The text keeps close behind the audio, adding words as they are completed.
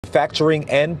manufacturing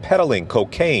and peddling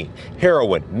cocaine,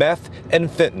 heroin, meth, and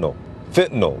fentanyl.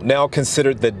 Fentanyl, now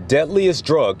considered the deadliest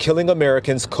drug killing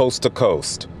Americans coast to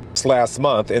coast. Last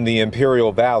month in the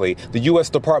Imperial Valley, the U.S.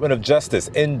 Department of Justice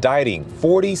indicting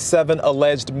 47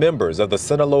 alleged members of the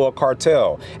Sinaloa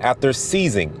Cartel after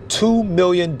seizing 2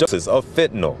 million doses of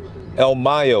fentanyl.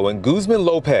 Mayo and Guzman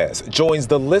Lopez joins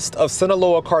the list of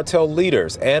Sinaloa Cartel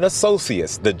leaders and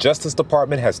associates the Justice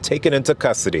Department has taken into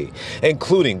custody,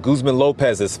 including Guzman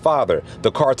Lopez's father,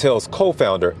 the cartel's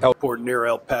co-founder. Port near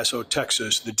El Paso,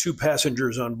 Texas. The two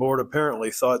passengers on board apparently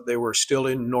thought they were still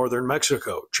in northern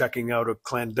Mexico, checking out a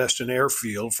clandestine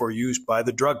airfield for use by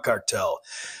the drug cartel.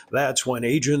 That's when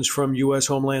agents from U.S.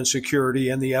 Homeland Security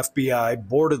and the FBI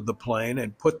boarded the plane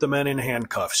and put the men in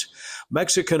handcuffs.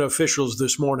 Mexican officials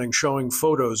this morning showing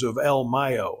photos of El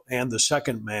Mayo and the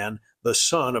second man, the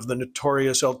son of the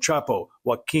notorious El Chapo,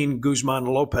 Juaquin Guzman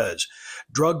Lopez.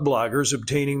 Drug bloggers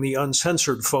obtaining the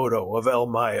uncensored photo of El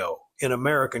Mayo in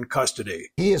American custody.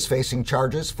 He is facing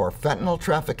charges for fentanyl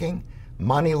trafficking,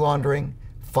 money laundering,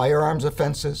 firearms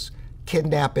offenses,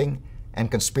 kidnapping,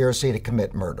 and conspiracy to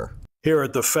commit murder. Here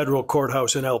at the federal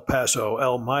courthouse in El Paso,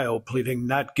 El Mayo pleading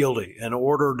not guilty and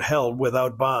ordered held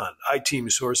without bond.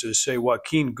 I-Team sources say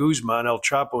Joaquin Guzman, El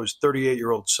Chapo's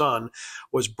 38-year-old son,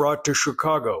 was brought to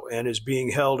Chicago and is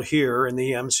being held here in the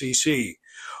MCC.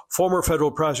 Former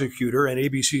federal prosecutor and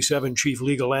ABC7 chief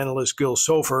legal analyst Gil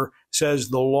Sofer says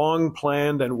the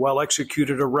long-planned and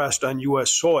well-executed arrest on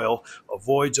U.S. soil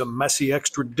avoids a messy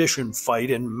extradition fight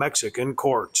in Mexican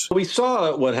courts. We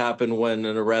saw what happened when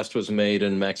an arrest was made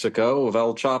in Mexico of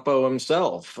El Chapo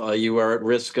himself. You are at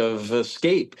risk of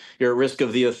escape. You're at risk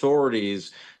of the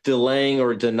authorities delaying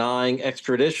or denying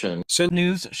extradition.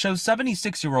 News shows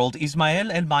 76-year-old Ismael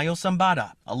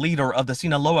Zambada, a leader of the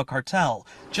Sinaloa Cartel,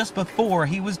 just before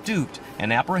he was duped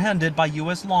and apprehended by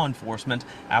U.S. law enforcement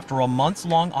after a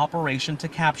months-long operation to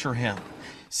capture him.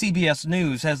 CBS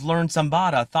News has learned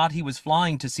Zambada thought he was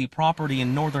flying to see property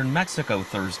in northern Mexico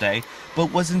Thursday,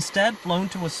 but was instead flown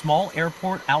to a small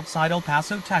airport outside El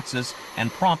Paso, Texas,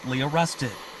 and promptly arrested.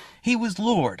 He was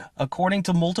lured, according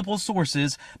to multiple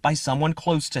sources, by someone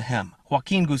close to him,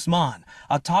 Juaquin Guzman,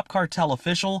 a top cartel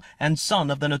official and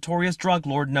son of the notorious drug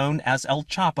lord known as El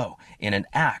Chapo, in an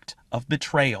act of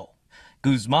betrayal.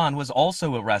 Guzman was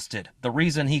also arrested, the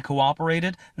reason he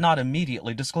cooperated not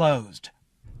immediately disclosed.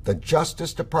 The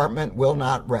Justice Department will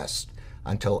not rest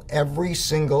until every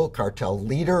single cartel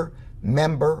leader,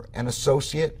 member, and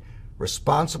associate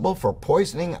responsible for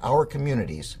poisoning our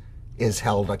communities is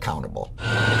held accountable.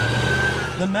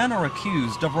 The men are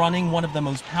accused of running one of the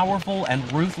most powerful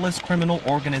and ruthless criminal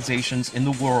organizations in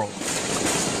the world.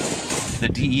 The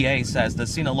DEA says the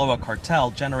Sinaloa Cartel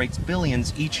generates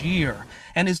billions each year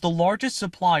and is the largest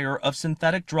supplier of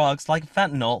synthetic drugs like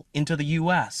fentanyl into the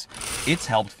U.S. It's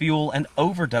helped fuel an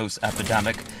overdose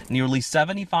epidemic. Nearly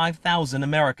 75,000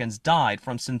 Americans died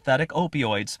from synthetic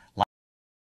opioids